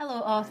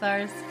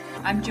authors.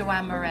 I'm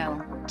Joanne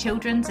Morell,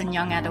 children's and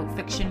young adult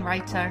fiction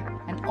writer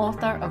and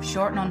author of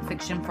short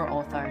non-fiction for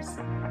authors.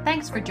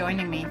 Thanks for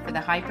joining me for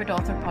the Hybrid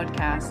Author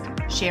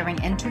podcast,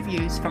 sharing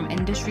interviews from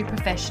industry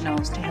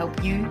professionals to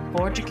help you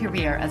forge a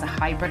career as a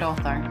hybrid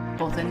author,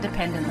 both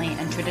independently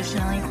and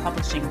traditionally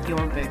publishing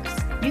your books.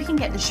 You can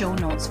get the show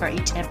notes for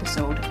each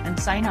episode and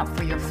sign up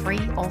for your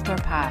free author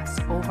pass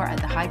over at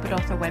the Hybrid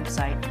Author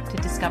website to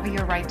discover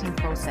your writing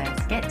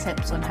process, get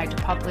tips on how to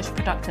publish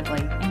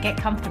productively, and get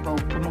comfortable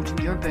promoting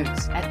your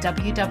books at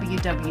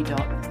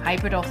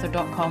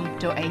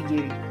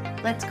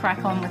www.hybridauthor.com.au. Let's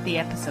crack on with the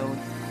episode.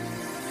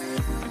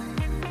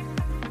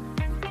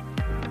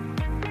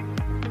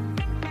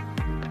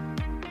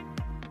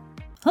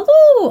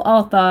 Hello,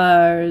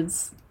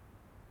 authors!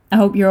 I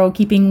hope you're all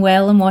keeping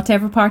well in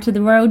whatever part of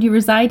the world you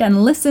reside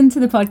and listen to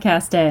the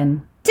podcast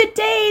in.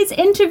 Today's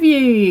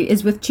interview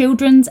is with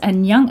children's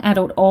and young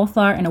adult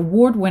author and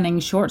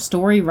award-winning short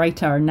story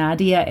writer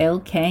Nadia L.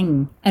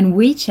 King. And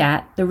we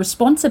chat the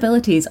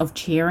responsibilities of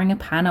chairing a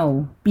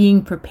panel,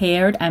 being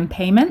prepared and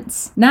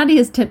payments,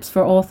 Nadia's tips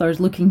for authors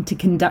looking to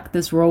conduct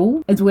this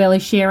role, as well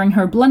as sharing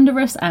her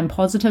blunderous and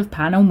positive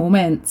panel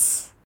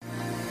moments.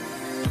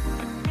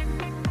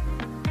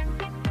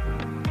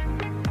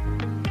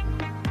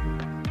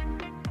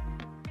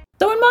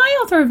 So in my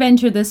author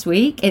adventure this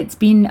week, it's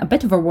been a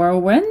bit of a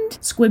whirlwind.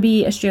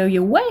 Squibby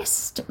Australia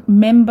West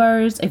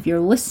members, if you're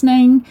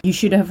listening, you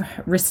should have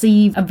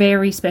received a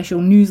very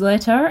special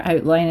newsletter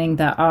outlining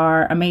that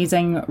our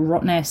amazing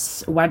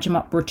Rottnest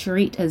Wajamup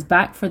retreat is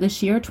back for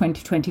this year,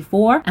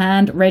 2024,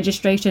 and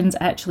registrations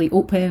actually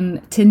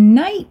open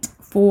tonight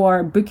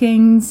for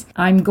bookings.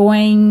 I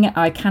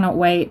cannot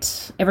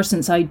wait. Ever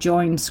since I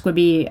joined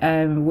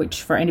Squibby,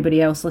 which for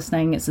anybody else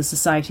listening, it's the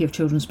Society of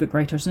Children's Book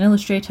Writers and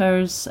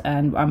Illustrators,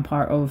 and I'm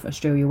part of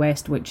Australia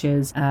West, which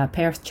is a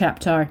Perth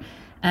chapter.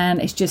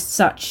 And it's just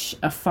such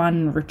a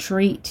fun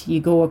retreat. You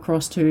go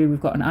across to, we've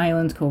got an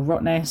island called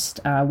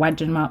Rottnest,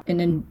 Wajamup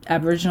in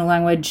Aboriginal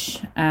language.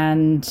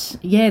 And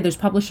yeah, there's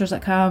publishers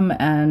that come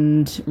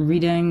and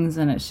readings,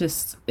 and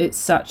it's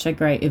such a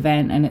great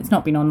event. And it's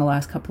not been on the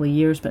last couple of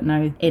years, but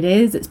now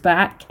it's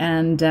back.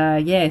 And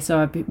so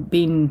I've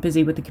been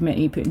busy with the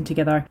committee putting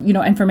together,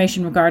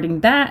 information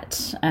regarding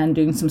that and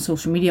doing some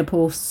social media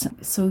posts.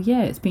 So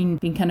yeah, it's been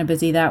kind of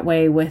busy that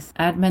way with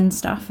admin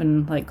stuff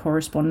and like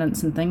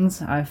correspondence and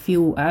things. I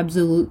feel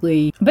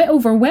absolutely a bit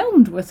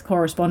overwhelmed with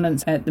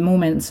correspondence at the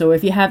moment, so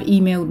if you have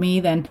emailed me,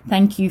 then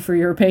thank you for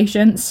your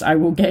patience. I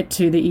will get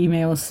to the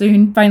emails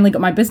soon. Finally got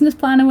my business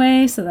plan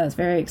away, so that's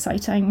very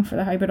exciting for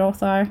the hybrid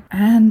author.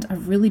 And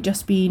I've really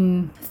just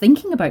been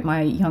thinking about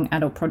my young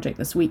adult project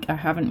this week. I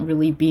haven't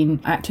really been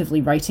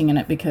actively writing in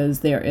it because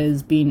there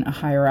has been a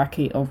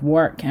hierarchy of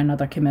work and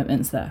other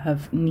commitments that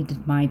have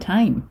needed my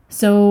time.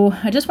 So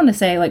I just want to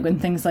say, like, when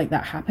things like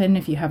that happen,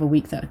 if you have a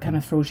week that kind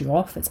of throws you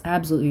off, it's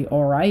absolutely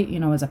all right.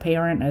 As a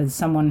parent, as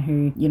someone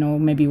who,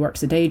 maybe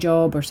works a day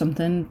job or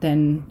something,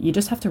 then you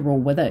just have to roll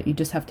with it. You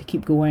just have to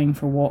keep going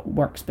for what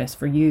works best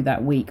for you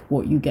that week,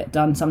 what you get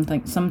done.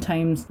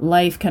 Sometimes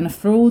life kind of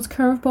throws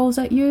curveballs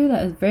at you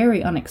that is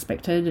very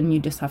unexpected, and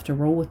you just have to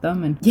roll with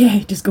them, and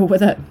just go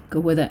with it,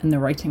 and the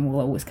writing will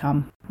always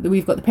come.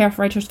 We've got the Perth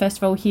Writers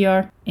Festival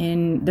here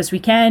in this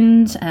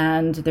weekend,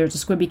 and there's a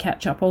Squibby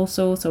catch up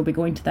also, so I'll be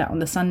going to that on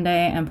the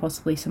Sunday and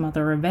possibly some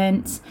other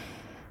events.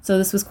 So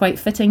this was quite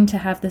fitting to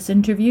have this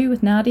interview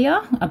with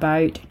Nadia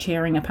about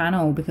chairing a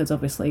panel, because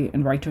obviously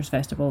in writers'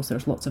 festivals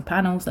there's lots of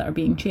panels that are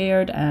being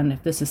chaired, and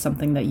if this is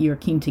something that you're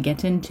keen to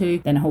get into,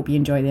 then I hope you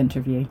enjoy the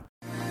interview.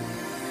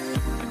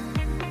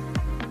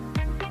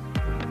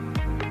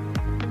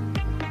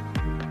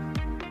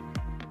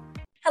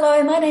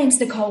 Hello, my name's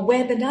Nicole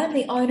Webb and I'm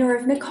the owner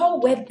of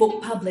Nicole Webb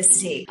Book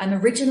Publicity. I'm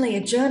originally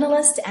a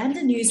journalist and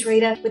a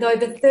newsreader with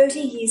over 30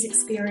 years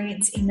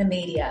experience in the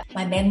media.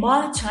 My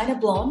memoir, China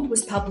Blonde,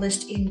 was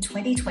published in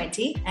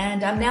 2020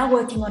 and I'm now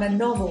working on a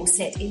novel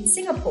set in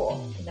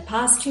Singapore. In the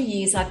past 2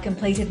 years, I've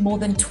completed more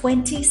than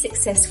 20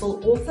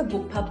 successful author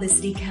book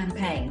publicity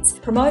campaigns.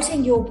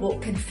 Promoting your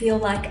book can feel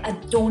like a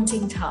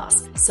daunting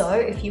task. So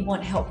if you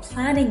want help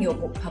planning your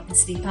book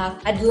publicity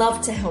path, I'd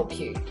love to help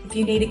you. If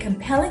you need a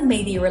compelling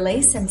media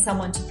release and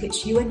someone to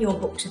pitch you and your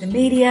book to the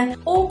media,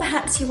 or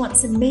perhaps you want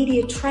some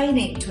media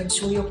training to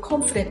ensure you're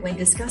confident when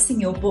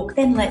discussing your book,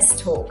 then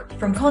let's talk.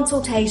 From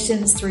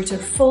consultations through to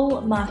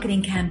full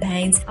marketing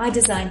campaigns, I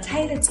design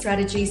tailored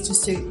strategies to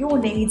suit your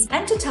needs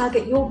and to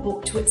target your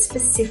book to its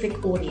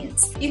specific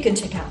audience. You can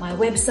check out my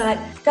website,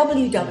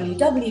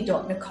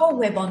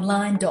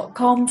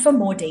 www.nicolewebonline.com, for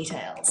more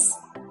details.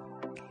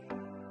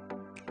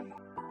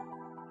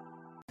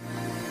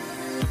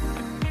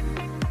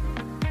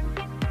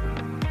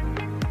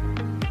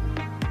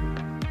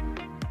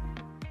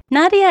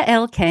 Nadia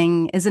L.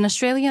 King is an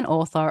Australian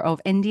author of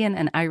Indian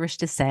and Irish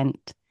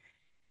descent.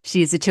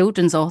 She is a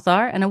children's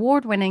author and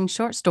award-winning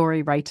short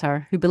story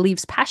writer who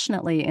believes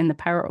passionately in the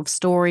power of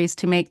stories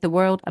to make the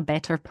world a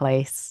better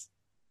place.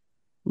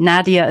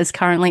 Nadia is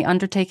currently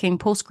undertaking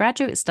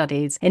postgraduate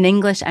studies in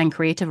English and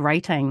creative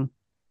writing.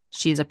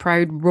 She's a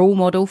proud role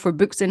model for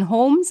books in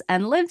homes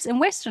and lives in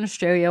Western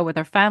Australia with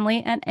her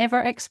family and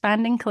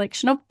ever-expanding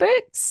collection of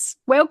books.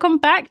 Welcome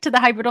back to the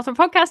Hybrid Author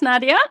Podcast,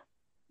 Nadia.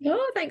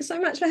 Oh, thanks so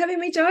much for having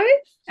me, Jo.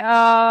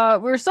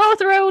 We're so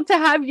thrilled to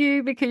have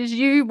you because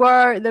you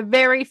were the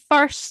very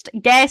first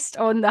guest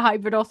on the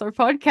Hybrid Author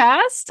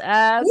Podcast.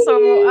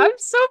 So I'm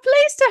so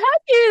pleased to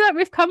have you that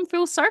we've come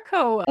full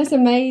circle. That's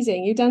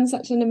amazing. You've done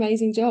such an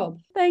amazing job.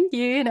 Thank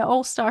you. And it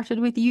all started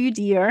with you,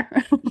 dear.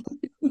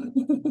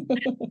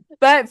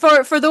 But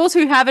for those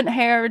who haven't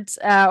heard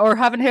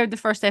the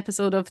first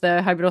episode of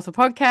the Hybrid Author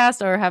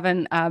Podcast or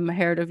haven't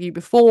heard of you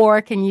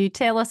before, can you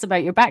tell us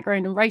about your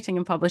background in writing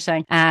and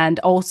publishing? And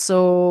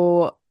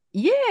also,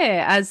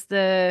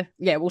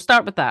 we'll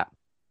start with that.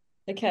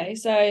 Okay,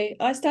 so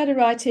I started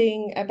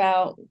writing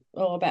about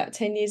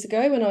 10 years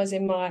ago when I was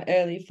in my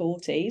early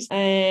 40s,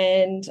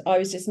 and I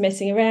was just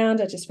messing around.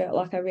 I just felt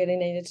like I really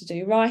needed to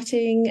do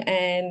writing,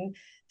 and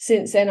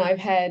since then, I've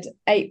had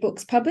 8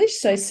 books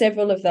published. So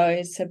several of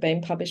those have been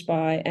published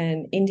by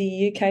an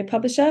indie UK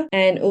publisher,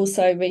 and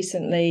also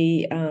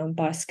recently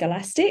by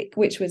Scholastic,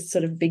 which was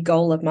sort of a big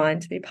goal of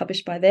mine to be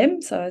published by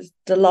them. So I was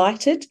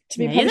delighted to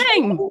be published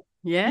by them.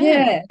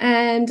 Yeah.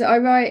 And I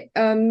write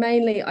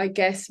mainly, I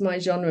guess my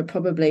genre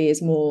probably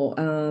is more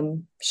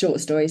short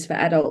stories for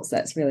adults.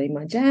 That's really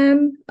my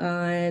jam.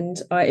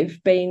 And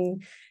I've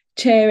been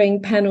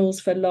chairing panels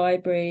for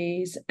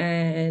libraries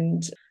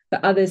and for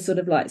others, sort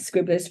of like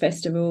Scribblers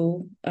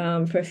Festival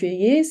for a few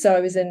years. So I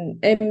was an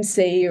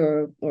MC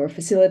or a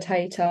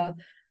facilitator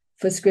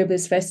for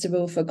Scribblers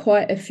Festival for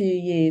quite a few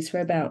years, for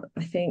about,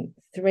 I think,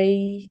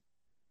 3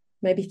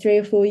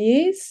 or 4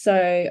 years.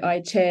 So I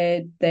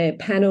chaired their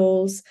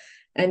panels,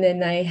 and then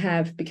they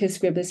have, because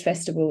Scribblers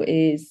Festival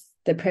is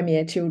the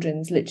premier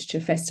children's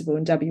literature festival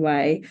in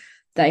WA,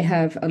 they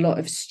have a lot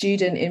of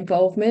student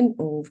involvement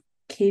or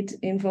kid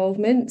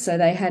involvement. So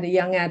they had a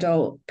young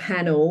adult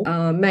panel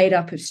made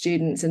up of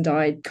students, and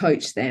I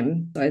coached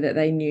them so that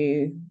they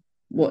knew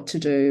what to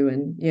do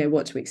and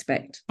what to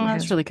expect. Oh,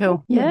 that's really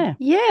cool. Yeah.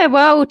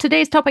 Well,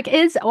 today's topic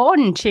is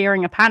on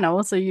chairing a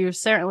panel, so you're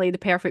certainly the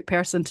perfect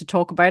person to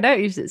talk about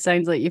it. It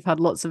sounds like you've had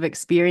lots of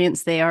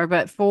experience there,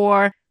 but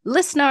for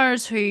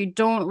listeners who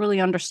don't really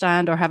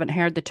understand or haven't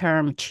heard the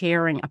term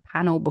chairing a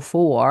panel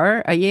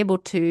before, are you able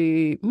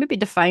to maybe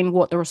define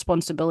what the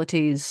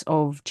responsibilities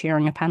of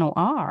chairing a panel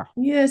are?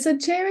 Yeah, so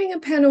chairing a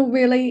panel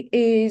really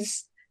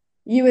is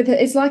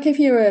it's like if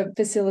you're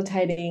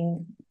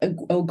facilitating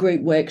a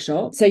group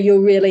workshop. So you're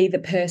really the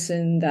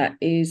person that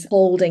is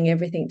holding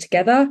everything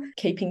together,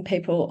 keeping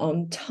people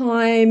on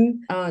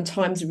time.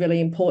 Time's really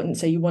important.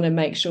 So you want to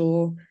make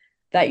sure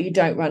that you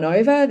don't run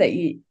over,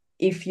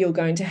 if you're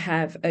going to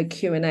have a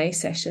Q&A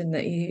session,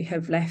 that you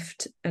have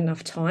left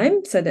enough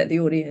time so that the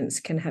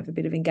audience can have a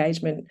bit of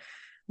engagement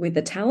with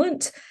the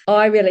talent.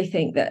 I really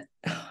think that,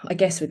 I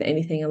guess with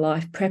anything in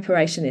life,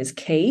 preparation is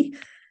key.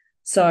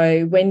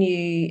 So when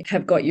you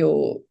have got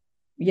your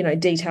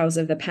details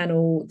of the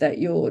panel that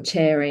you're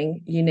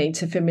chairing, you need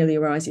to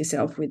familiarise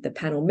yourself with the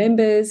panel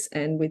members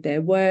and with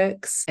their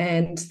works.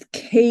 And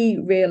key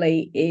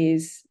really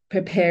is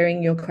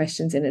preparing your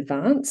questions in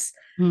advance.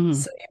 So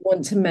you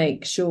want to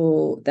make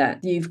sure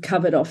that you've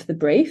covered off the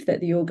brief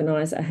that the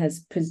organiser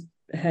has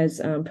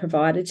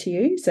provided to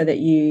you, so that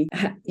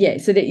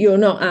you're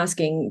not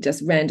asking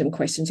just random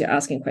questions. You're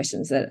asking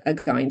questions that are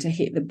going to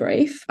hit the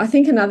brief. I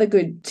think another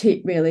good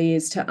tip really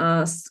is to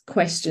ask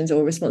questions,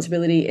 or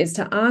responsibility is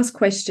to ask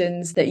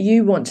questions that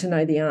you want to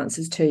know the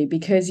answers to,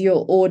 because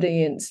your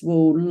audience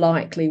will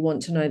likely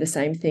want to know the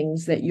same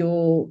things that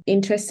you're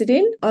interested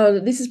in.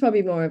 This is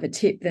probably more of a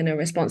tip than a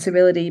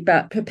responsibility,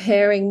 but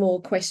preparing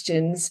more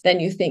questions than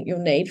you think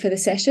you'll need for the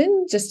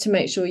session, just to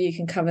make sure you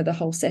can cover the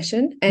whole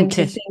session. And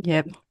to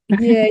think,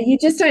 yeah, you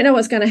just don't know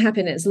what's going to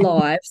happen. It's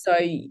live, so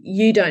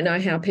you don't know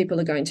how people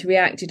are going to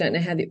react. You don't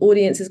know how the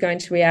audience is going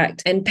to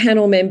react, and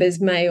panel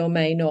members may or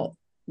may not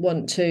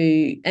want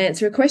to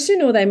answer a question,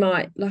 or they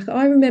might, like,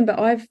 I remember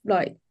I've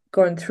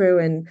gone through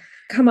and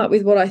come up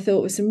with what I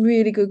thought were some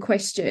really good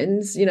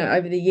questions,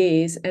 over the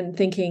years, and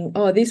thinking,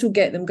 oh, this will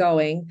get them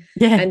going.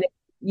 And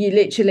you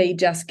literally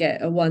just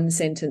get a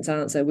 1-sentence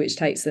answer, which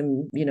takes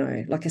them,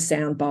 like a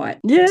sound bite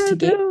to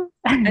get.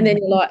 And then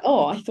you're like,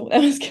 oh, I thought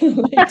that was going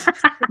to lead to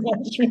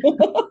much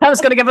more. That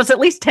was going to give us at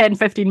least 10,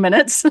 15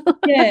 minutes.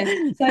 Yeah.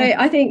 So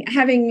I think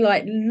having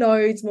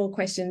loads more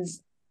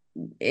questions,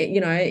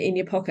 in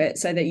your pocket,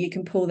 so that you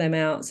can pull them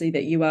out, so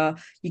that you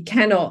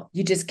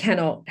just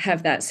cannot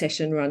have that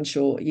session run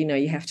short.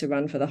 You have to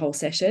run for the whole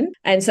session.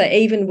 And so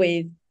even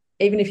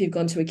if you've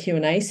gone to a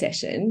Q&A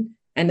session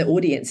and the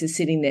audience is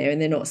sitting there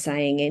and they're not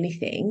saying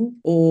anything,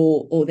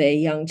 or they're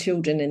young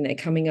children and they're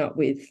coming up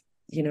with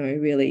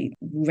really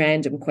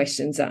random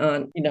questions that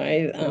aren't,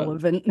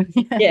 relevant.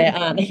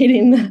 aren't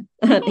hitting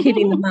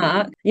the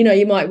mark.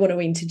 You might want to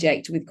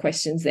interject with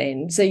questions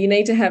then. So you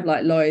need to have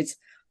loads.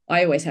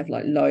 I always have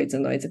loads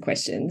and loads of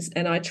questions,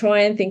 and I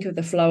try and think of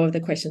the flow of the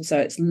question so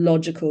it's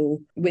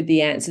logical with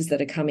the answers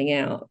that are coming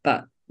out,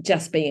 but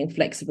just being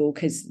flexible,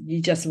 because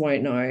you just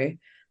won't know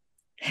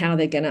how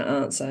they're going to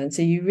answer. And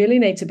so you really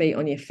need to be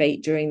on your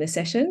feet during the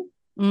session.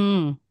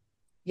 Mm. Do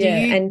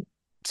Yeah. you, And go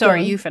sorry,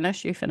 on. you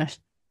finish.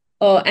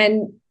 Oh,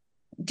 and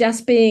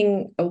just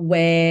being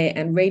aware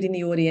and reading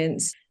the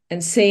audience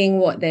and seeing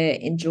what they're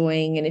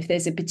enjoying. And if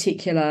there's a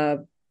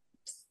particular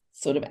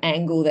sort of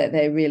angle that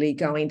they're really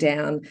going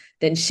down,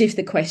 then shift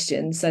the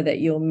question so that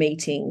you're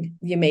meeting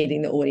the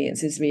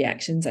audience's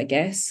reactions, I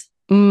guess.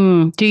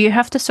 Do you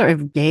have to sort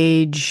of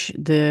gauge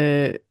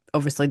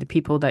obviously the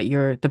people that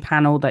the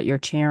panel that you're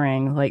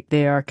chairing, like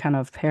they are kind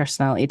of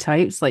personality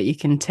types, like you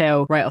can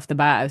tell right off the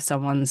bat if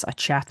someone's a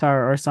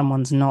chatter or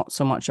someone's not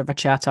so much of a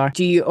chatter.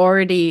 Do you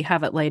already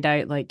have it laid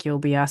out, like you'll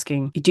be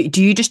asking,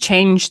 do you just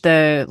change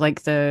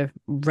the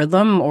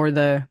rhythm or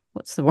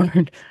what's the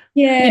word?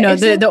 Yeah, if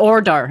The some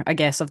order, I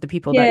guess, of the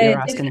people that Yeah, you're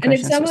asking the if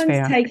questions, so it's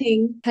someone's fair.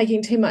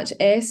 taking too much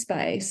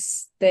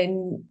airspace,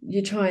 then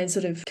you try and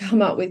sort of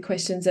come up with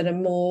questions that are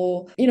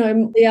more,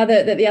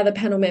 the other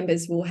panel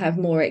members will have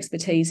more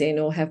expertise in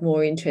or have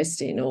more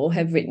interest in or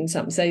have written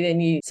something. So then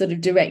you sort of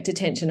direct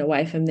attention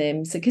away from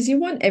them. So because you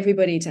want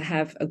everybody to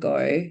have a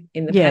go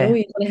in the Yeah. panel,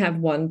 you want to have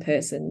one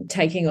person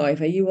taking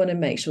over. You want to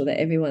make sure that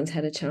everyone's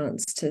had a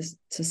chance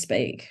to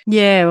speak.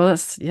 Yeah, well,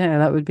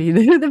 that would be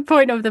the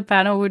point of the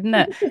panel, wouldn't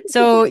it?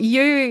 So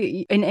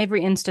you, in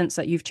every instance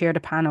that you've chaired a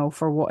panel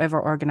for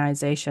whatever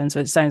organization, so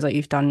it sounds like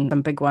you've done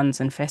some big ones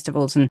and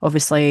festivals and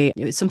obviously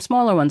some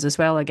smaller ones as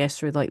well, I guess,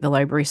 through like the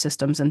library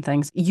systems and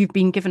things. You've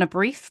been given a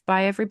brief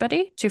by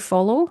everybody to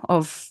follow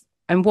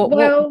and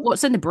Well,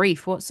 what's in the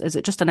brief? Is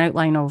it just an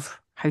outline of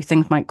how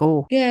things might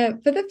go? yeah,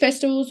 for the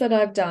festivals that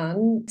I've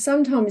done,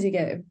 sometimes you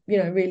get,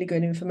 really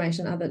good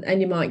information and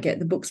you might get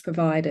the books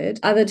provided.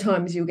 Other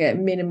times you'll get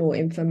minimal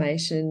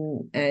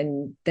information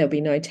and there'll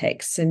be no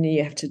text and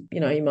you have to,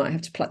 you might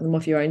have to pluck them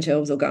off your own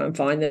shelves or go and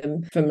find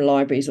them from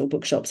libraries or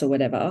bookshops or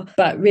whatever.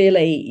 But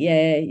really,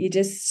 yeah, you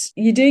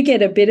do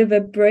get a bit of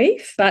a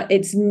brief, but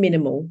it's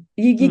minimal.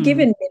 You're Hmm.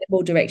 given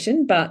minimal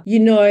direction, but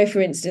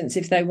for instance,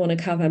 if they want to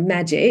cover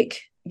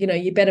magic,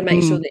 you better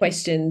make sure Mm. the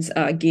questions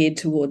are geared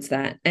towards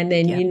that. And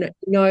then Yeah.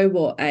 know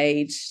what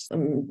age,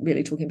 I'm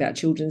really talking about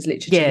children's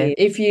literature Yeah. here.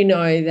 If you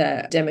know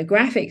the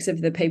demographics of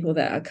the people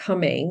that are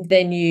coming,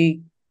 then you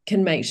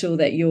can make sure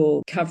that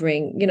you're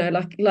covering,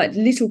 like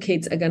little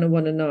kids are going to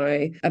want to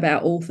know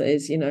about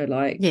authors,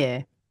 like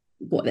Yeah.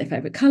 what their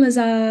favorite colors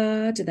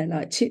are. Do they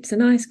like chips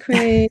and ice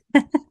cream?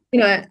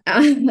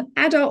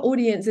 Adult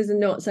audiences are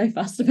not so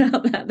fussed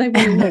about that. They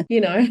want to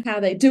know, how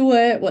they do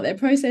it, what their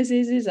process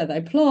is. Are they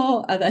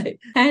plot? Are they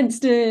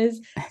hamsters?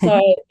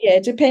 So, yeah,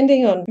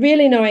 depending on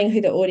really knowing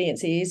who the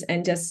audience is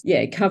and just,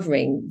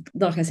 covering,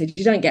 like I said,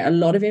 you don't get a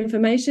lot of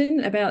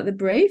information about the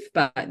brief,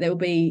 but there'll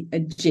be a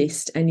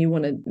gist and you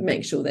want to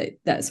make sure that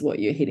that's what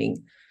you're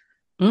hitting.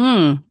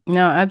 No,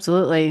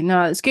 absolutely.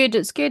 No, it's good.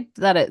 It's good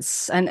that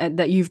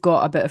that you've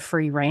got a bit of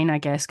free reign, I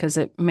guess, because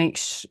it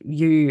makes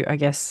you, I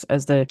guess,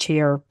 as the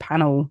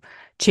chairperson.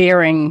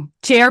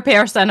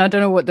 I don't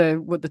know what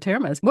the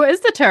term is. What is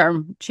the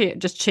term?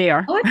 Just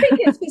chair, I think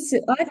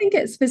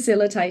it's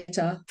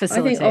facilitator. I think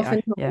facilitator. Yeah.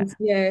 oftentimes,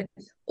 yeah,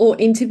 or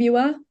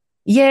interviewer,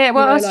 Yeah,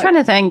 well, I was like trying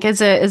to think,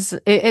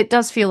 it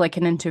does feel like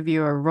an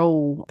interviewer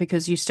role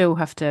because you still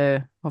have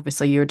to,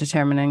 obviously you're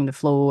determining the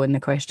flow and the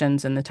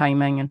questions and the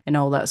timing and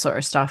all that sort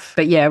of stuff.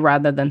 But yeah,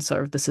 rather than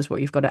sort of this is what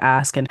you've got to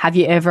ask. And have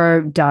you ever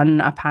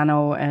done a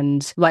panel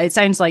and like it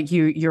sounds like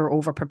you're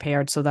over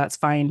prepared, so that's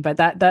fine. But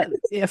that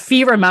a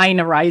fear of mine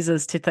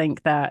arises to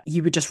think that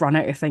you would just run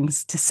out of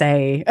things to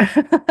say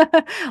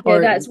Yeah,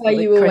 or that's why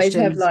like you always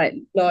have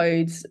questions.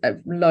 like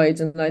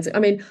loads and loads. I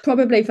mean,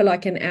 probably for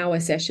like an hour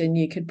session,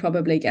 you could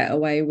probably get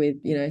away with,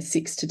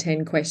 6 to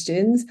 10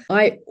 questions.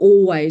 I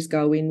always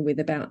go in with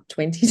about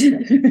 20 to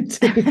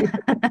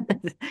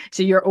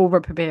So you're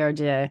over prepared,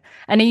 yeah.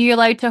 And are you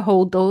allowed to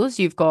hold those?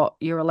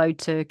 You're allowed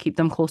to keep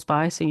them close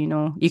by so you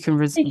know you can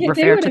You can do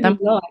refer to whatever you them.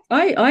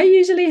 like. I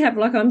usually have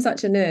like I'm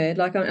such a nerd,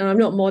 like and I'm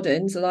not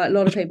modern, so like a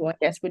lot of people I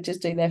guess would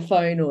just do their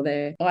phone or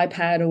their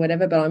iPad or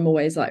whatever. But I'm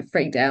always like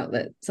freaked out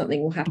that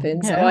something will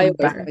happen, so Yeah,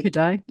 could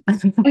I?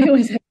 I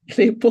always have a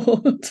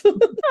clipboard.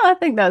 I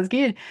think that's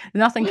good.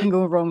 Nothing can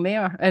go wrong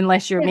there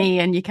unless you're Yeah. me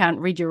and you can't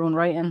read your own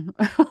writing.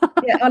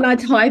 Yeah, and I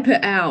type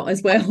it out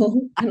as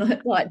well, and I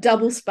like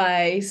double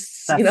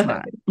space, That's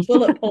smart.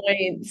 bullet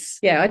points.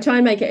 Yeah, I try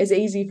and make it as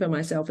easy for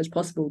myself as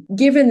possible.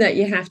 Given that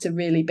you have to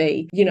really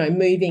be,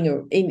 moving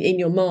in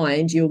your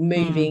mind, you're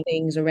Mm, moving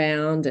things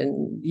around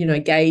and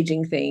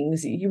gauging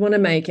things. You want to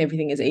make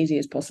everything as easy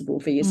as possible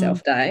for mm.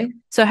 yourself, Day.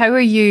 So how are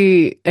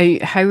you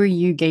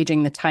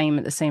gauging the time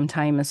at the same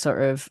time as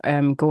sort of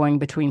going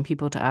between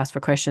people to ask for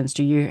questions?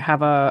 Do you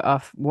have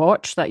a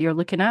watch that you're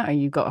looking at, or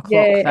you got a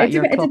Yeah, clock that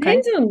you're it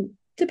clocking?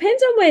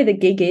 depends on where the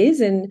gig is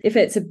and if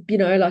it's a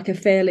like a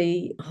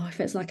fairly if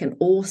it's like an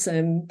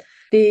awesome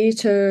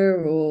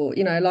theatre or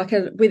like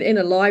a within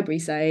a library,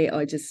 say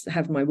I just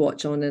have my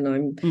watch on and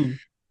I'm Mm.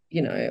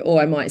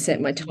 or I might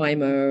set my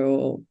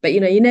timer, but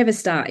you never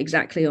start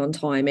exactly on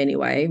time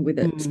anyway,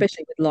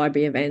 especially with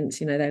library events.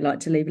 They like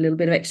to leave a little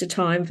bit of extra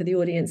time for the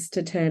audience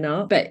to turn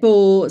up. But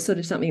for sort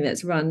of something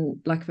that's run,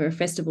 like for a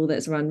festival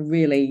that's run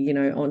really,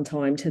 on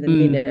time to the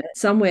minute,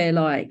 somewhere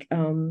like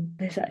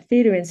there's that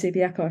theatre in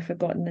Subiaco, I've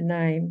forgotten the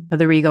name. For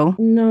the Regal?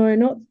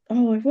 No,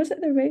 was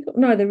it the Regal?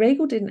 No, the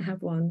Regal didn't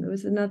have one. There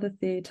was another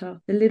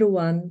theatre, the little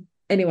one.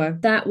 Anyway,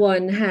 that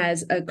one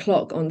has a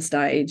clock on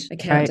stage, a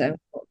countdown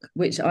clock,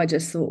 which I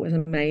just thought was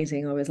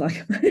amazing. I was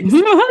like, this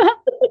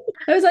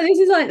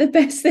is like the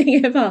best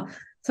thing ever.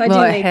 So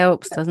it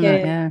helps, doesn't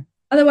it? Yeah.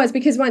 Otherwise,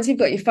 because once you've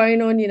got your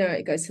phone on,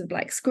 it goes to the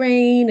black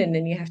screen, and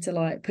then you have to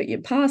like put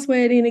your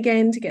password in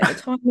again to get the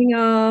timing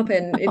up,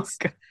 and it's.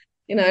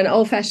 An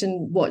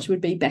old-fashioned watch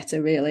would be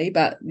better, really.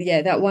 But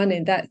yeah, that one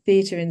in that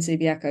theatre in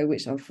Subiaco,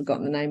 which I've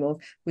forgotten the name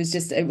of,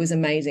 it was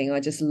amazing. I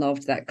just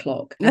loved that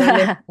clock.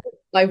 And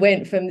I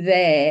went from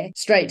there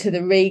straight to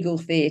the Regal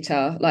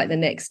Theatre, like the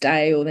next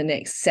day or the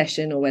next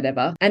session or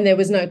whatever, and there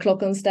was no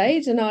clock on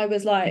stage, and I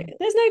was like,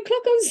 "There's no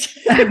clock on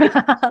stage. What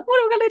am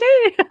I going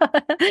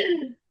to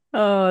do?"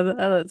 Oh,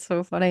 that's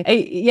so funny.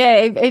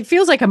 It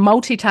feels like a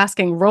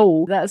multitasking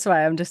role. That's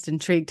why I'm just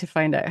intrigued to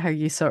find out how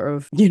you sort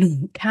of,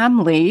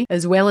 calmly,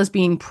 as well as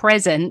being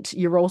present,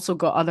 you've also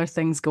got other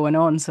things going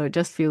on. So it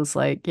just feels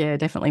like,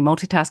 definitely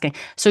multitasking.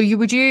 So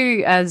would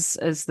you, as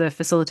the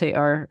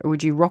facilitator,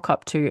 would you rock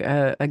up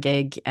to a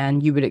gig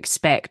and you would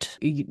expect,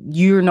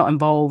 you're not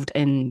involved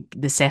in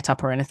the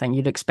setup or anything,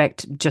 you'd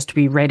expect just to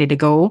be ready to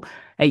go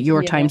at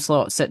your time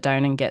slot, sit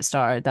down and get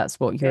started. That's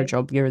what your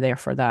job, you're there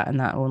for that and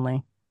that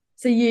only.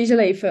 So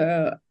usually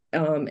for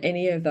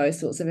any of those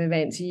sorts of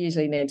events, you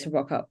usually need to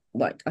rock up.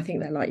 Like, I think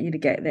they like you to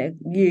get there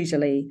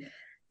usually,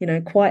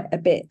 quite a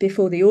bit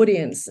before the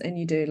audience, and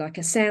you do like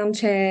a sound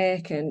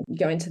check and you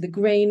go into the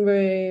green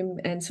room.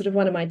 And sort of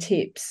one of my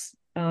tips,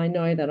 I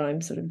know that I'm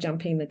sort of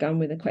jumping the gun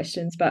with the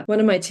questions, but one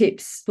of my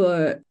tips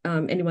for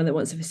anyone that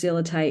wants to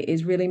facilitate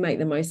is really make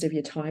the most of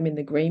your time in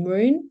the green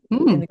room,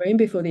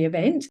 before the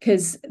event,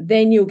 because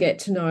then you'll get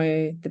to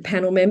know the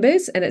panel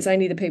members, and it's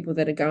only the people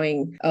that are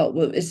going,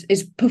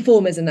 it's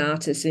performers and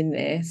artists in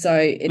there. So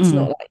it's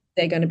not like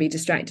they're going to be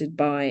distracted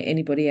by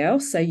anybody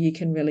else. So you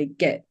can really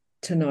get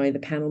to know the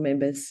panel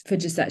members for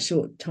just that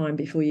short time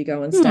before you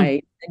go on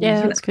stage.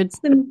 And that's good.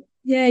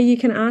 Yeah, you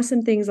can ask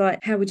them things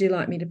like, how would you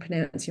like me to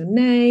pronounce your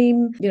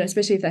name?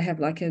 Especially if they have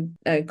like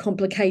a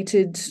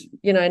complicated,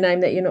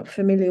 name that you're not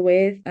familiar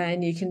with.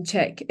 And you can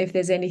check if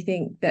there's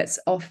anything that's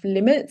off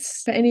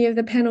limits for any of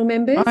the panel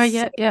members. Oh,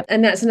 yeah.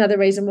 And that's another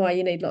reason why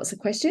you need lots of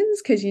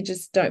questions, because you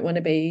just don't want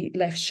to be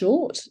left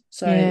short.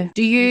 So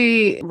do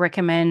you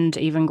recommend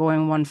even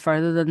going one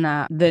further than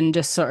that, than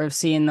just sort of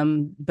seeing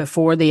them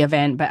before the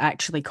event, but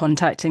actually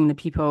contacting the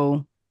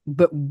people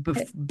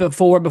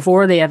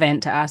before the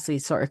event to ask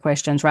these sort of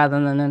questions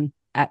rather than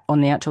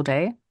on the actual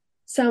day?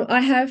 So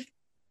I have,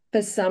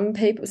 for some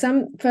people,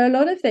 for a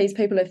lot of these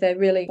people, if they're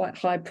really quite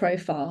high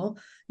profile,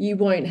 you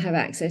won't have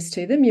access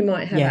to them. You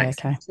might have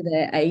access to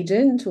their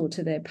agent or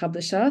to their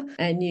publisher,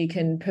 and you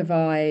can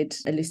provide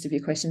a list of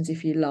your questions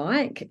if you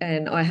like.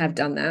 And I have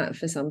done that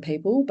for some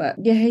people. But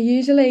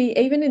usually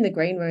even in the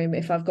green room,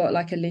 if I've got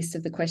like a list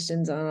of the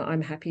questions,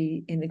 I'm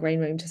happy in the green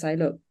room to say,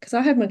 look, because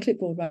I have my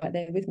clipboard right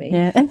there with me.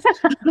 Yeah.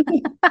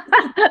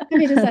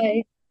 Happy to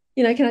say,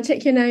 can I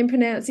check your name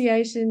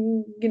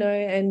pronunciation,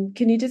 and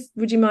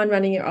would you mind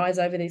running your eyes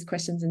over these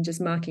questions and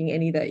just marking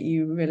any that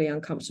you're really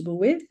uncomfortable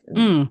with?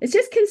 It's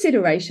just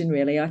consideration,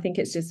 really. I think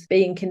it's just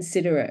being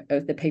considerate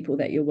of the people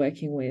that you're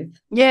working with.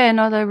 Yeah,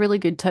 no, they're really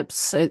good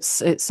tips.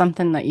 It's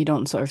something that you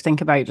don't sort of think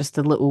about, just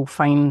the little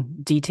fine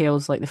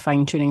details, like the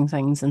fine tuning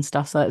things and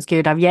stuff. So that's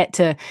good. I've yet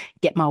to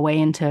get my way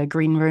into a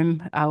green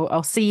room.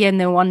 I'll see you in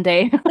there one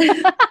day.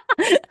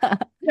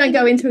 Don't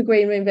go into a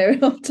green room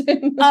very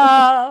often.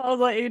 I was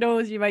like, who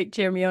knows, you might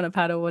cheer me on a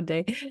panel one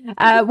day.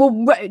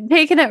 Well,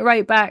 taking it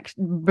right back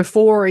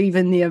before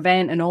even the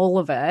event and all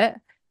of it,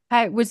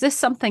 was this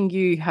something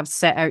you have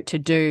set out to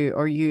do,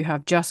 or you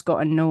have just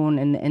gotten known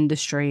in the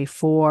industry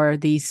for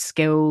these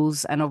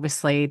skills? And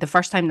obviously the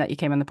first time that you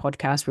came on the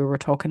podcast, we were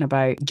talking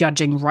about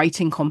judging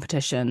writing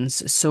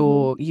competitions.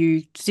 So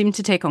you seem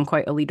to take on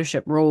quite a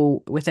leadership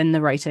role within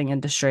the writing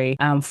industry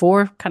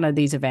for kind of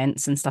these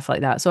events and stuff like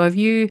that. So have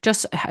you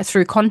just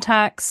through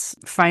contacts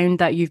found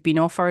that you've been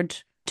offered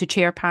to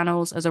chair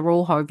panels as a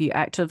role? How have you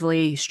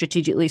actively,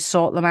 strategically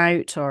sought them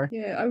out? Or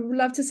I would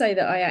love to say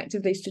that I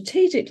actively,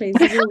 strategically,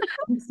 that's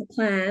the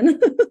plan.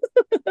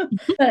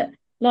 But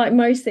like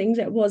most things,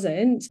 it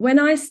wasn't. When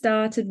I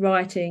started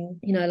writing,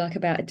 like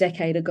about a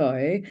decade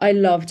ago, I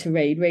love to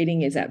read.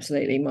 Reading is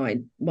absolutely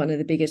one of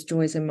the biggest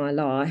joys in my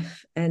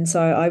life. And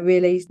so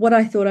what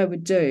I thought I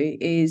would do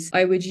is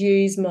I would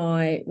use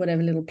my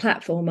whatever little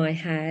platform I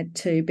had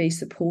to be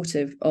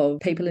supportive of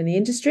people in the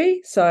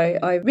industry. So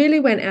I really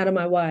went out of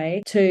my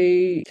way for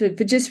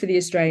the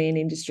Australian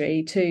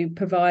industry to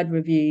provide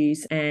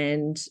reviews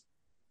and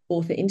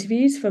author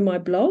interviews for my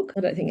blog. I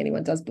don't think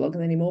anyone does blogs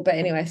anymore, but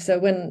anyway, so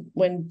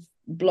when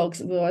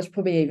blogs. Well, I was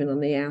probably even on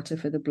the outer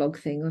for the blog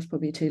thing. I was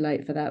probably too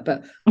late for that.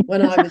 But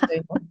when I was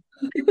doing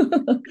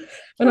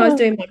when I was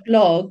doing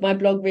my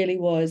blog really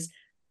was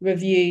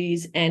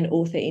reviews and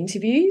author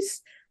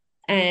interviews.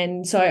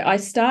 And so I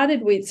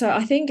started with, so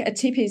I think a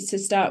tip is to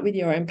start with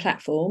your own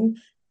platform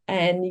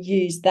and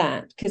use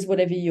that, because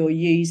whatever you're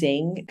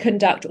using,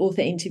 conduct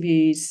author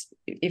interviews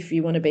if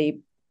you want to be,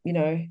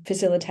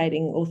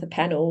 facilitating author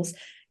panels,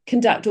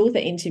 conduct author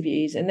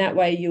interviews, and that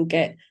way you'll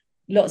get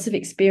lots of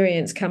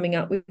experience coming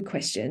up with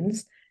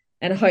questions,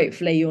 and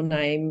hopefully your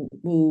name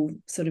will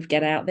sort of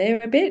get out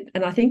there a bit.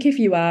 And I think if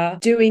you are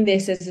doing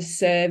this as a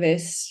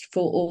service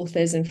for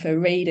authors and for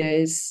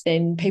readers,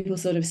 then people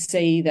sort of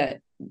see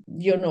that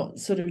you're not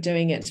sort of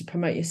doing it to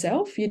promote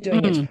yourself, you're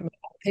doing it to promote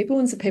people,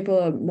 and so people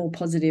are more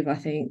positive, I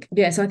think.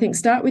 So I think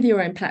start with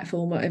your own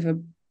platform,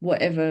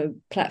 whatever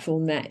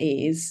platform that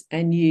is,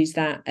 and use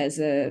that as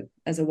a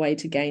way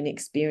to gain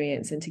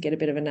experience and to get a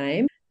bit of a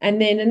name. And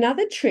then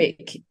another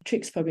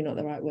trick's probably not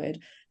the right word,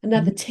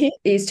 another tip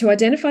is to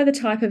identify the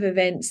type of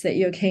events that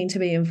you're keen to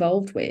be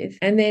involved with.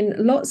 And then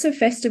lots of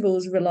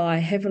festivals rely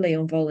heavily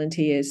on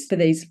volunteers for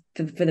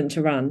them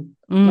to run.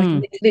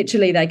 Like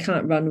literally they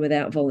can't run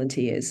without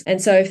volunteers.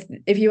 And so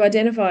if you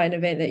identify an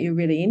event that you're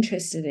really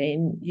interested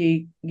in,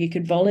 you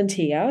could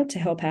volunteer to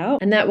help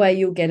out. And that way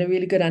you'll get a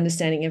really good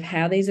understanding of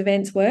how these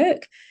events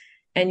work.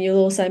 And you'll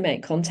also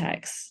make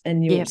contacts,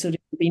 and you'll sort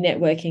of be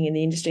networking in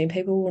the industry, and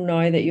people will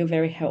know that you're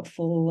very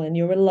helpful and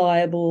you're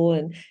reliable,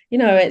 and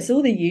it's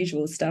all the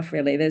usual stuff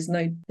really. There's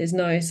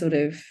no sort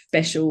of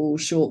special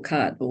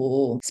shortcut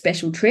or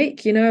special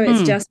trick,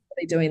 it's just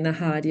really doing the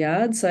hard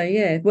yard. So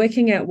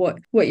working out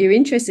what you're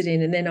interested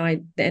in, and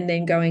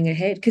then going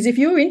ahead, because if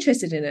you're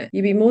interested in it,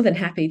 you'd be more than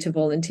happy to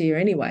volunteer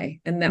anyway,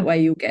 and that way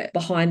you'll get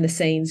behind the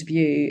scenes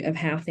view of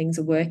how things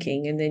are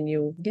working, and then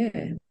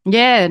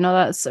Yeah, no,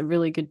 that's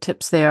really good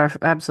tips there.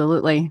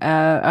 Absolutely.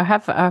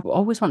 I've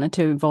always wanted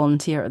to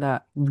volunteer at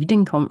that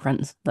reading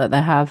conference that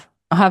they have.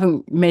 I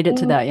haven't made it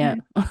to that yet.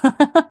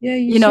 Yeah,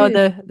 you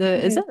should.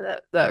 Is it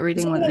that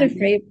reading one?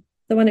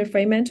 The one in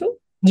Fremantle?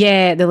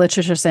 Yeah, the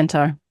Literature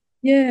Centre.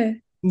 Yeah.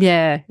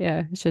 Yeah,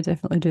 I should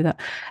definitely do that.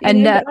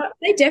 And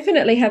they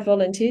definitely have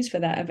volunteers for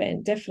that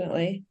event,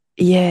 definitely.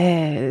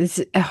 Yeah,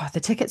 the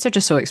tickets are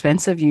just so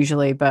expensive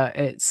usually, but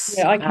it's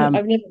I've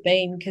never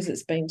been because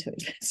it's been too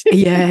expensive.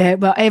 Yeah,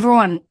 but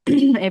everyone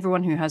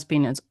who has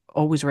been is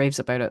always raves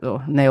about it though,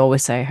 and they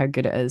always say how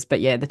good it is. But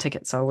yeah, the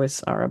tickets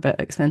always are a bit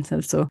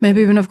expensive, so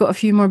maybe when I've got a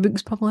few more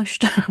books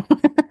published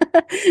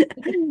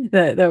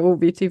that won't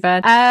be too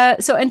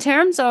bad. So in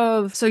terms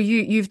of,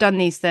 you've done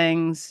these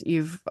things,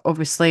 you've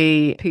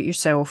obviously put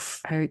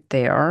yourself out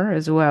there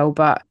as well,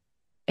 but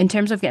in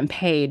terms of getting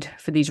paid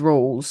for these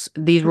roles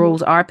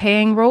are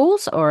paying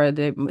roles, or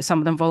are some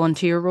of them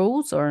volunteer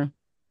roles, or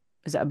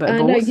is it a bit of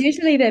both? No,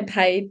 usually they're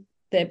paid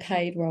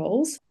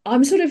roles. I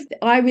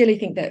really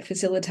think that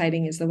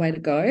facilitating is the way to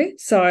go.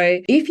 So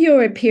if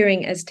you're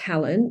appearing as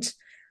talent,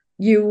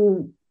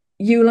 you'll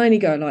only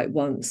go like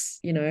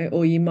once,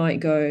 or you might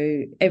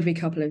go every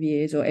couple of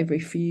years or every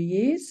few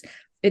years.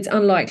 It's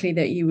unlikely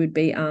that you would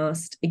be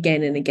asked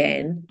again and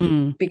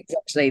again because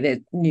actually there's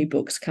new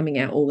books coming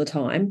out all the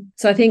time.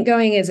 So I think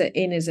going as a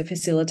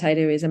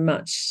facilitator is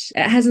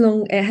it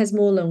has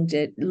more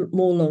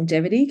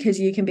longevity,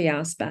 because you can be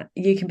asked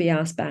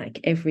back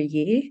every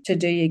year to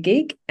do your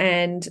gig.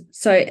 And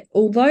so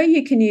although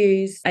you can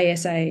use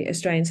ASA,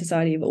 Australian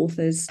Society of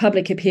Authors,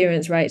 public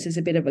appearance rates as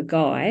a bit of a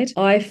guide,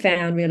 I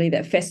found really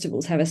that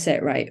festivals have a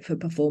set rate for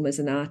performers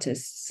and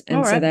artists,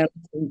 and so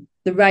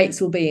the rates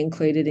will be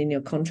included in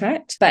your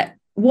contract. But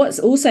what's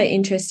also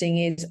interesting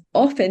is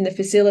often the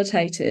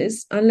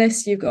facilitators,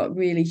 unless you've got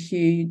really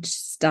huge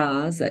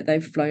stars that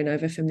they've flown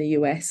over from the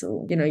US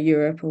or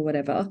Europe or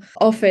whatever,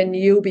 often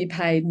you'll be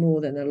paid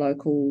more than a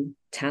local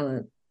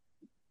talent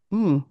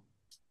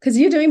because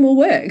you're doing more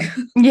work.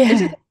 Yeah. They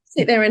just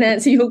sit there and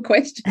answer your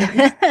questions.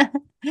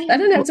 I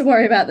don't have to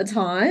worry about the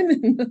time.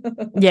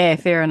 Yeah,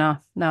 fair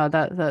enough. No,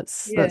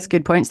 that's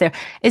good points there.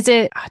 Is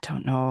it, I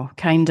don't know,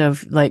 kind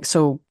of like,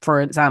 so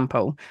for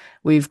example,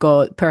 we've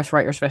got Perth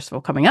Writers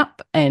Festival coming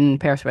up in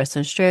Perth,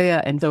 Western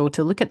Australia, and so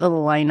to look at the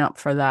lineup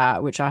for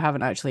that, which I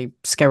haven't actually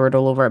scoured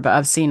all over it, but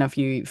I've seen a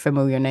few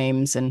familiar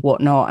names and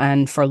whatnot,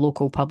 and for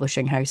local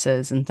publishing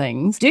houses and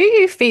things.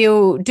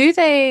 Do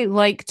they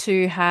like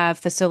to have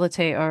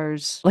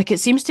facilitators? Like, it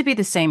seems to be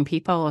the same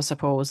people, I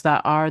suppose,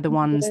 that are the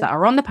ones that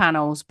are on the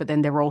panels, but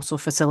then they're also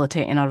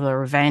facilitating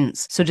other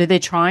events. So do they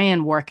try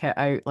and work it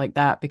out like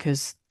that,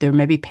 because they're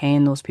maybe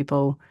paying those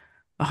people?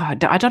 I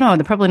don't know.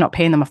 They're probably not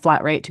paying them a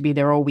flat rate to be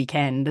there all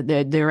weekend.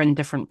 They're in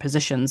different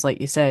positions,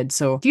 like you said.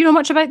 So, do you know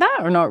much about that,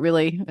 or not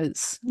really?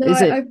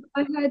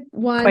 I've had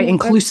one quite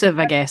inclusive,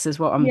 I guess, is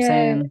what I'm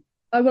saying.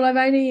 I've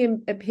only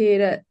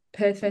appeared at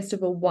Perth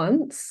Festival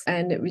once,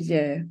 and it was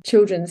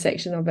children's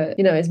section of it,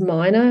 as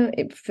minor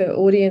for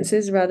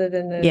audiences rather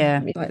than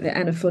like the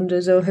Anna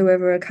Fundas or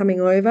whoever are coming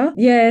over.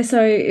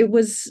 So it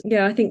was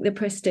I think the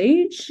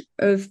prestige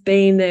of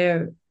being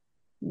there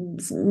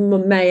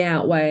may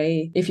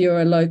outweigh, if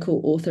you're a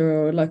local author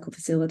or a local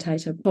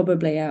facilitator,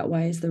 probably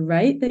outweighs the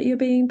rate that you're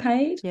being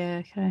paid. Yeah,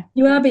 okay.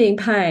 You are being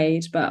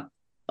paid, but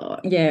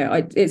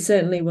it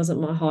certainly wasn't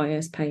my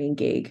highest paying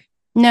gig.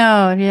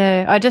 No,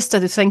 yeah. I just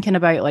started thinking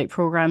about like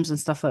programs and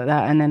stuff like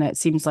that. And then it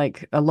seems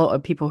like a lot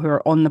of people who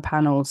are on the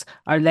panels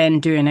are then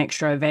doing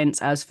extra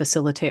events as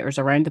facilitators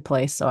around the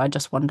place. So I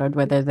just wondered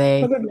whether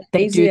Probably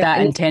they do easier, that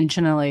and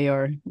intentionally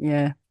or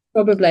yeah.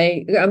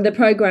 probably the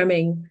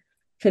programming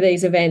for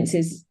these events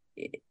is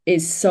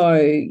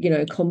so,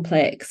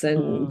 complex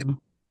and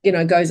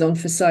Mm. goes on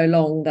for so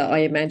long that I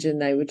imagine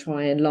they would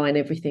try and line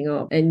everything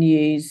up and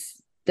use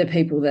the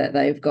people that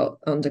they've got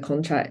under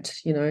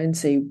contract, and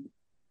see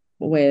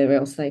where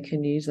else they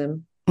can use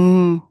them.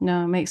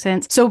 No, it makes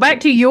sense. So back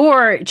to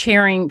your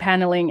chairing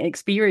paneling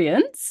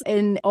experience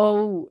in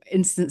all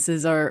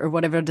instances or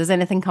whatever, does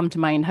anything come to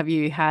mind? Have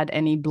you had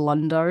any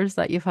blunders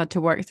that you've had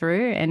to work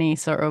through? Any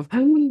sort of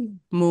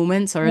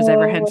moments, or has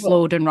everything Oh,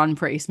 flowed and run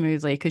pretty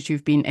smoothly because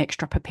you've been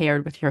extra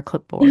prepared with your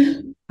clipboard?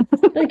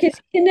 I guess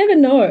you never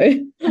know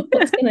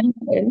what's going to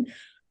happen.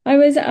 I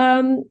was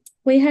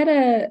we had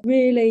a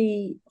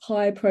really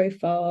high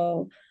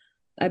profile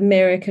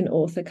American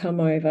author come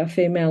over,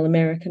 female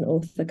American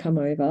author come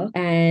over,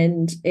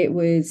 and there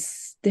were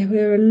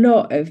a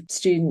lot of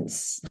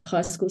students,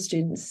 high school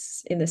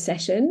students in the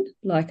session,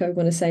 like I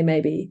want to say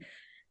maybe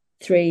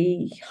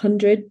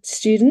 300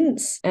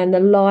 students, and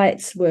the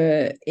lights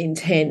were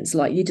intense,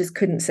 like you just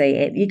couldn't see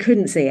it, you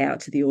couldn't see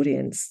out to the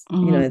audience.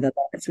 The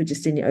lights were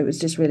just it was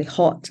just really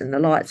hot and the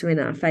lights were in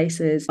our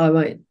faces. I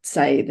won't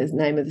say the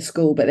name of the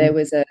school, but there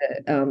was a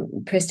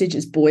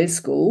prestigious boys'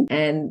 school,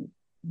 and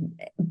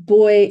it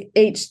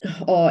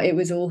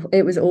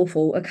was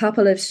awful. A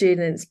couple of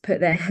students put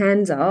their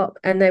hands up,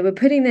 and they were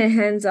putting their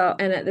hands up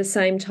and at the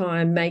same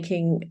time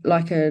making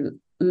like a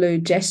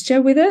lewd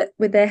gesture with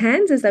their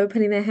hands as they were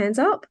putting their hands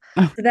up.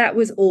 So that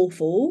was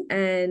awful.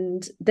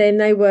 And then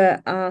they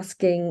were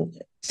asking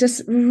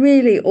just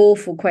really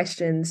awful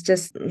questions. So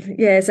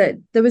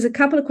there was a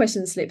couple of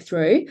questions slipped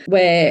through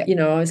where,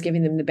 I was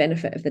giving them the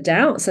benefit of the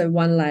doubt. So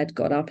one lad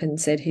got up and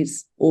said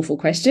his awful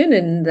question,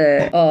 and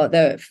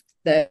the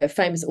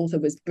famous author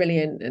was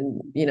brilliant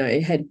and,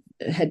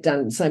 had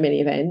done so many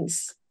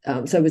events.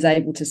 So was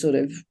able to sort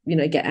of,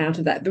 get out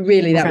of that. But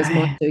really that was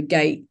my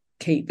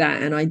gatekeep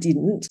that, and I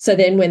didn't. So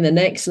then when the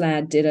next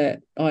lad did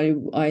it, I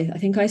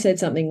think I said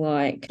something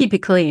like, keep it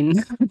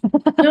clean.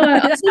 no,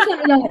 I said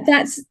something like,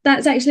 that's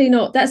actually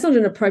that's not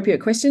an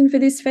appropriate question for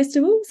this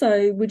festival.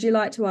 So would you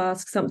like to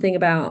ask something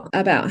about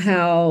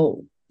how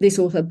this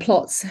author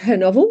plots her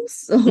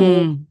novels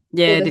or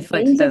Yeah, the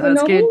themes deflected it. of the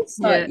That's good. novels?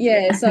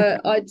 Yeah. So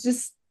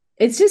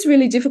it's just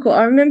really difficult.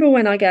 I remember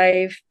when I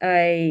gave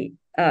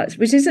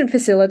which isn't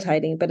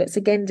facilitating, but it's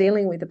again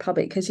dealing with the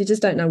public because you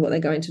just don't know what they're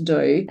going to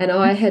do. And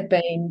I had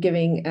been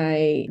giving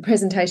a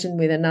presentation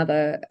with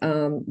another,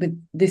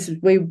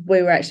 we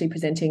were actually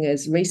presenting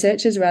as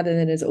researchers rather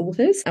than as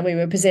authors, and we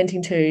were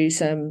presenting to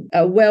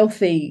a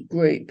wealthy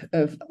group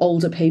of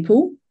older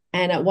people.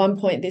 And at one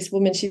point, this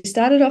woman, she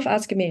started off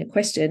asking me a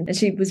question, and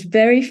she was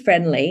very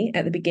friendly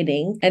at the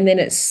beginning, and then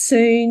it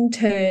soon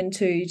turned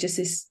to just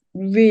this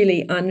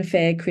really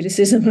unfair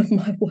criticism of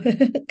my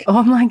work.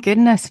 Oh my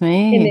goodness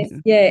me. In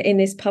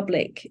this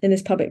public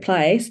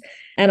place.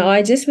 And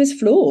I just was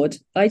floored.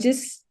 I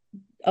just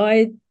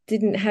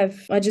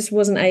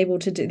wasn't able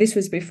to do. This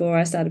was before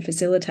I started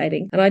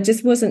facilitating, and I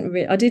just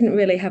I didn't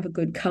really have a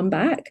good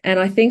comeback. And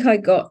I think I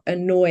got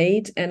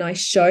annoyed, and I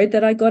showed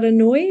that I got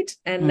annoyed,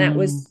 and that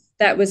was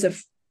a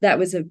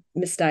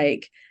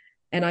mistake.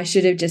 And I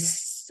should have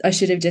just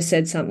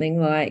said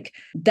something like,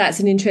 that's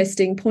an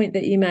interesting point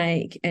that you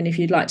make, and if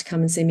you'd like to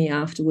come and see me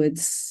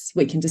afterwards,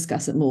 we can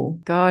discuss it more.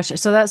 Gosh,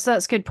 so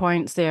that's good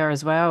points there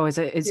as well. Is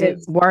it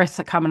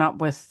worth coming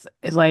up with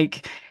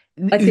like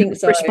I think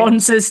so.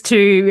 responses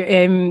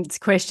to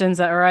questions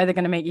that are either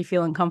going to make you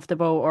feel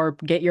uncomfortable or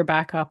get your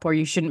back up, or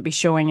you shouldn't be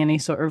showing any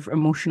sort of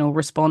emotional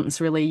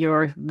response. Really,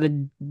 you're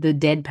the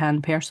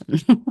deadpan person.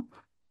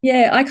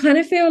 Yeah, I kind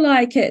of feel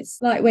like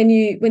it's like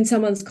when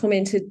someone's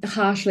commented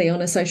harshly on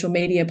a social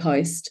media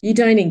post, you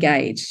don't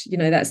engage.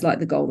 That's like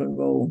the golden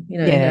rule.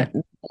 Yeah.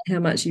 How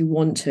much you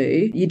want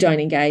to, you don't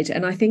engage.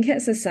 And I think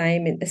it's the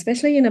same,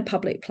 especially in a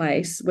public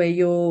place where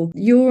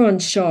you're on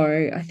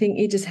show. I think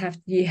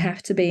you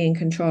have to be in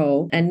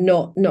control and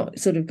not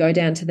sort of go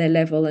down to their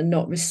level and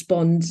not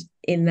respond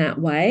in that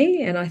way.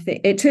 And I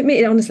think it took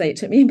me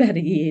about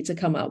a year to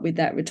come up with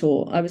that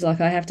retort. I was like,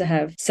 I have to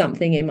have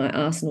something in my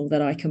arsenal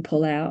that I can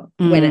pull out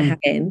when it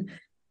happens.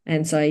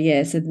 And so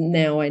so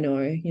now I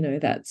know,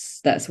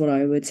 that's what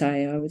I would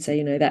say. I would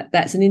say,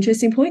 that's an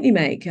interesting point you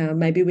make.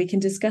 Maybe we can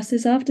discuss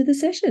this after the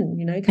session.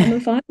 Come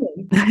and find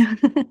me.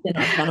 Then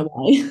I run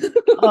away.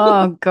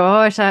 Oh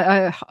gosh,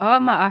 I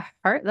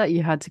hurt that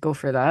you had to go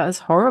through that. It's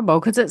horrible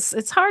because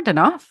it's hard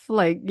enough,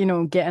 like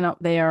getting up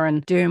there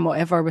and doing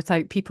whatever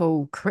without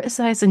people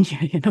criticizing you.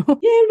 Yeah,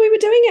 we were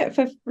doing it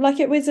for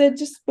it was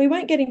we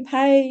weren't getting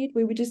paid.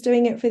 We were just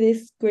doing it for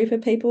this group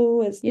of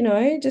people as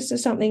just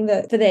as something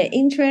that for their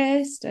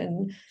interest,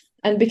 and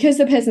And because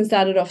the person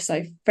started off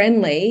so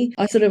friendly,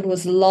 I sort of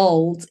was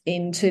lulled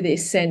into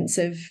this sense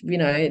of,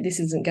 this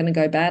isn't going to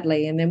go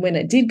badly. And then when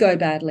it did go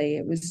badly,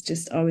 I was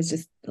just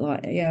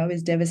like, I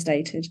was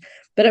devastated.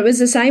 But it was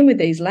the same with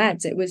these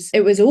lads. It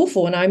was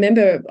awful. And I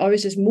remember I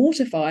was just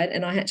mortified,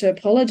 and I had to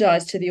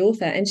apologize to the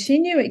author, and she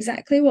knew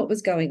exactly what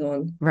was going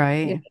on.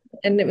 Right.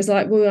 And it was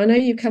like, well, I know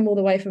you've come all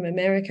the way from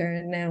America,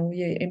 and now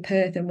you're in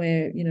Perth, and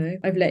where,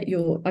 I've let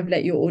your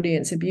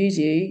audience abuse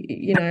you,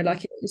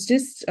 like it was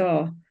just,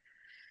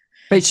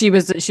 But she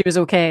was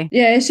okay.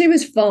 Yeah, she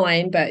was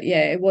fine, but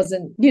yeah, it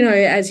wasn't,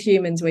 as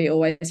humans, we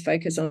always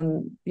focus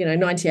on,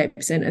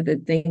 98% of the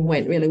thing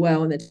went really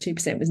well and the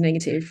 2% was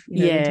negative. We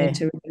tend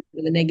to remember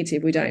the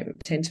negative. We don't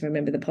tend to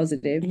remember the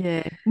positive.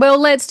 Yeah. Well,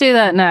 let's do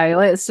that now.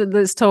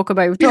 Let's talk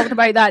about, we've talked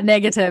about that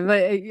negative.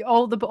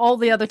 All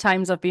the other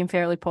times I've been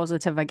fairly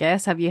positive, I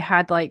guess. Have you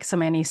had like so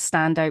many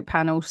standout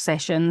panel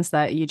sessions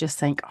that you just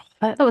think,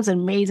 that was an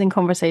amazing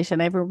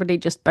conversation. Everybody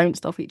just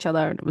bounced off each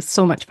other and it was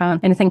so much fun.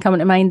 Anything coming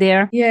to mind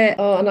there? Yeah.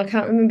 Oh, and I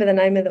can't remember the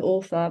name of the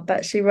author,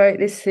 but she wrote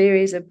this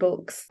series of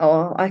books.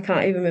 Oh, I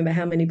can't even remember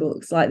how many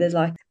books. Like there's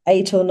like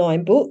 8 or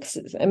 9 books.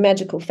 It's a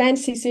magical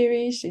fantasy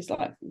series. She's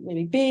like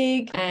really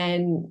big,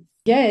 and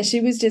yeah, she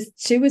was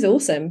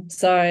awesome.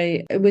 So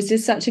it was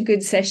just such a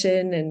good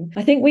session. And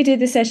I think we did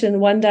the session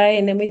one day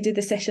and then we did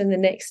the session the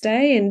next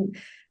day, and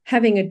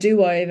having a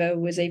do-over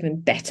was even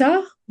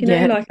better,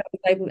 like I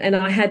was able, and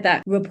I had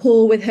that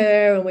rapport with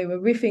her and we were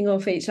riffing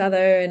off each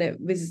other, and it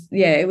was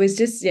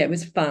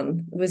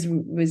fun.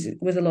 It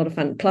was a lot of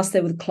fun. Plus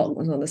there was clock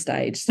was on the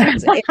stage. So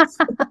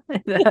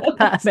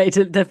that made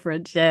it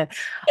different. Yeah.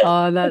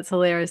 Oh, that's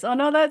hilarious. Oh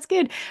no, that's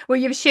good. Well,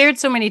 you've shared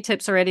so many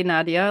tips already,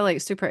 Nadia, like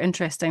super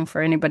interesting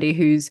for anybody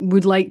who's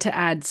would like to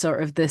add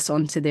sort of this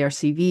onto their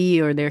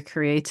CV or their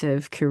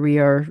creative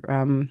career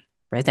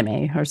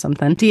resume or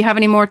something. Do you have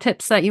any more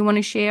tips that you want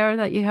to share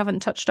that you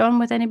haven't touched on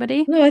with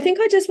anybody? No, I think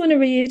I just want to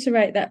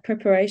reiterate that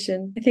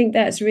preparation. I think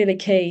that's really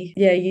key.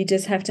 Yeah, you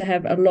just have to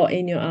have a lot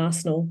in your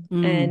arsenal.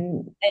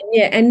 And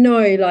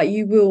no, like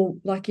you will,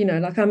 like,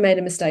 like I made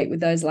a mistake with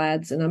those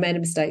lads, and I made a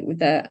mistake with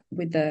the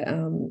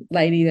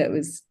lady that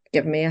was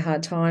giving me a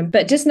hard time.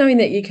 But just knowing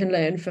that you can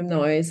learn from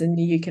those and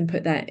you can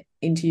put that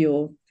into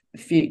your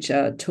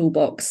future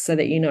toolbox so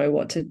that you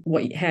know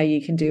how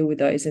you can deal with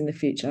those in the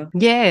future.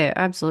 Yeah,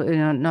 absolutely.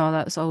 No,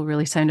 that's all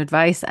really sound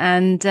advice.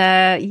 And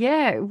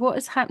what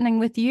is happening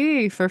with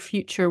you for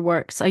future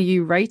works? Are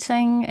you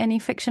writing any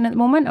fiction at the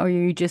moment, or are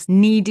you just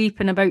knee deep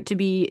and about to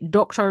be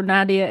Dr.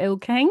 Nadia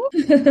King?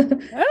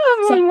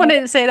 Everyone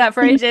wanted to say that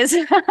for ages.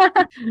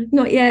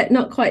 Not yet,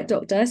 not quite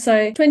doctor.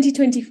 So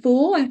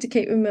 2024, I have to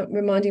keep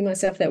reminding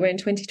myself that we're in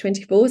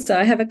 2024. So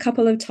I have a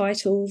couple of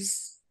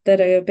titles that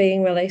are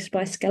being released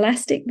by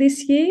Scholastic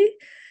this year.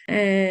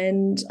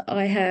 And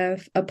I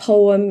have a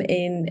poem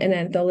in an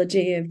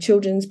anthology of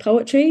children's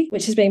poetry,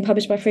 which is being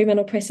published by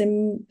Fremantle Press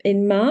in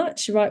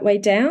March, Right Way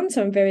Down.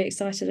 So I'm very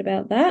excited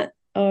about that.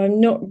 I'm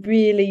not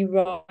really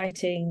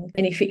writing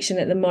any fiction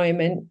at the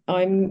moment.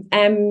 I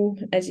am,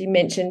 as you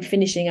mentioned,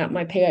 finishing up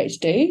my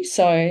PhD.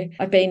 So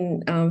I've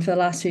been, for the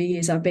last few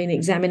years, I've been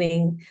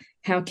examining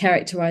how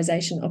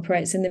characterization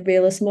operates in the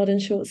realist modern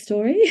short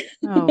story.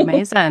 Oh,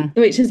 amazing.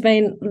 Which has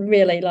been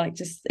really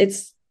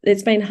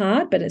it's been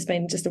hard, but it's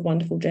been just a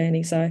wonderful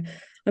journey. So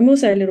I'm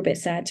also a little bit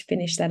sad to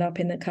finish that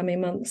up in the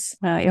coming months.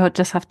 You'll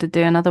just have to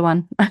do another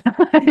one.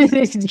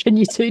 Can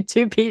you do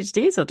 2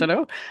 PhDs? I don't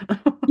know.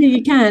 Yeah,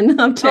 you can.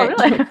 I've checked.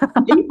 Oh,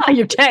 really?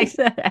 You've checked.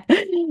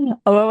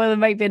 Oh, well, there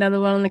might be another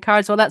one on the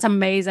cards. Well, that's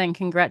amazing.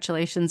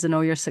 Congratulations on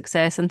all your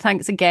success. And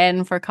thanks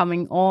again for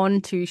coming on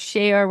to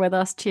share with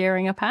us,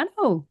 chairing a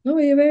panel. Oh,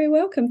 you're very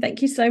welcome.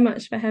 Thank you so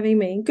much for having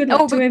me. Good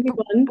luck to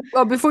everyone.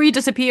 Well, before you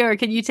disappear,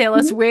 can you tell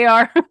us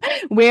where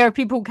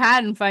people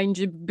can find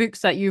your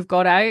books that you've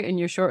got out and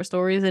your short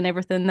stories and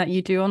everything that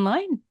you do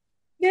online?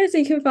 Yeah, so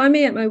you can find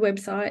me at my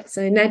website,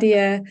 so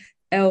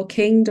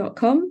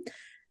nadialking.com,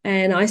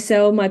 and I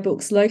sell my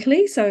books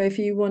locally. So if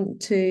you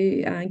want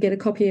to get a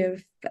copy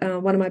of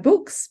one of my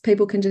books,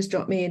 people can just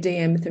drop me a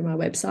DM through my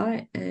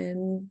website,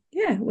 and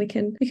yeah, we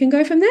can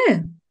go from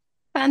there.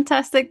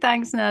 Fantastic.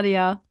 Thanks,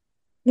 Nadia.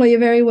 Well, you're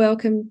very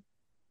welcome.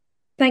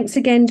 Thanks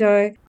again,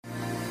 Jo.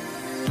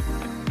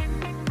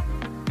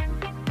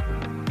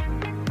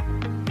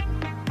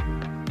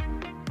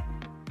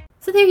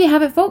 So there you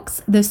have it,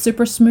 folks. The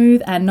super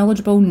smooth and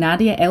knowledgeable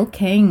Nadia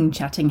King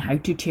chatting how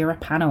to chair a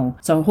panel.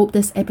 So I hope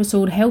this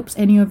episode helps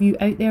any of you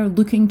out there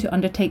looking to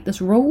undertake this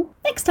role.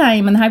 Next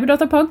time on the Hybrid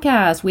Author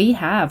Podcast, we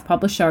have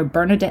publisher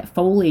Bernadette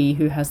Foley,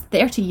 who has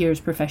 30 years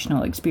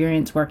professional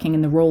experience working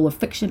in the role of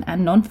fiction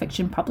and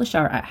non-fiction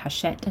publisher at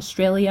Hachette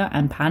Australia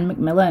and Pan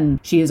Macmillan.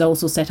 She has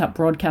also set up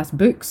Broadcast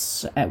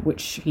Books, at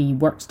which she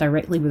works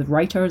directly with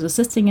writers,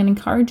 assisting and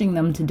encouraging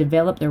them to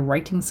develop their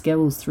writing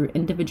skills through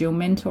individual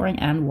mentoring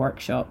and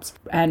workshops.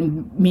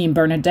 And me and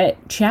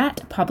Bernadette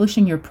chat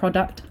publishing your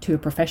product to a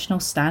professional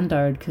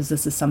standard, because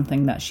this is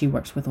something that she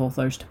works with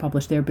authors to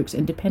publish their books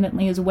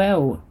independently as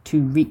well,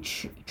 to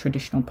reach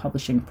traditional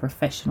publishing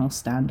professional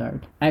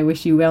standard. I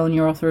wish you well in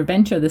your author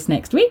adventure this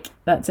next week.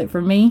 That's it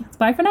from me.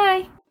 Bye for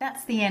now.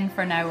 That's the end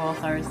for now,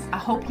 authors. I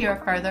hope you're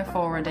further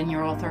forward in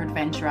your author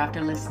adventure after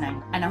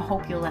listening, and I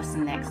hope you'll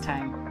listen next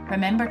time.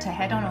 Remember to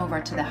head on over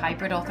to the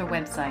Hybrid Author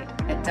website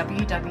at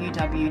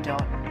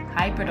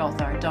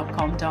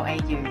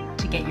www.hybridauthor.com.au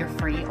to get your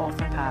free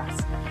author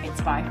pass.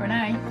 It's bye for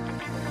now.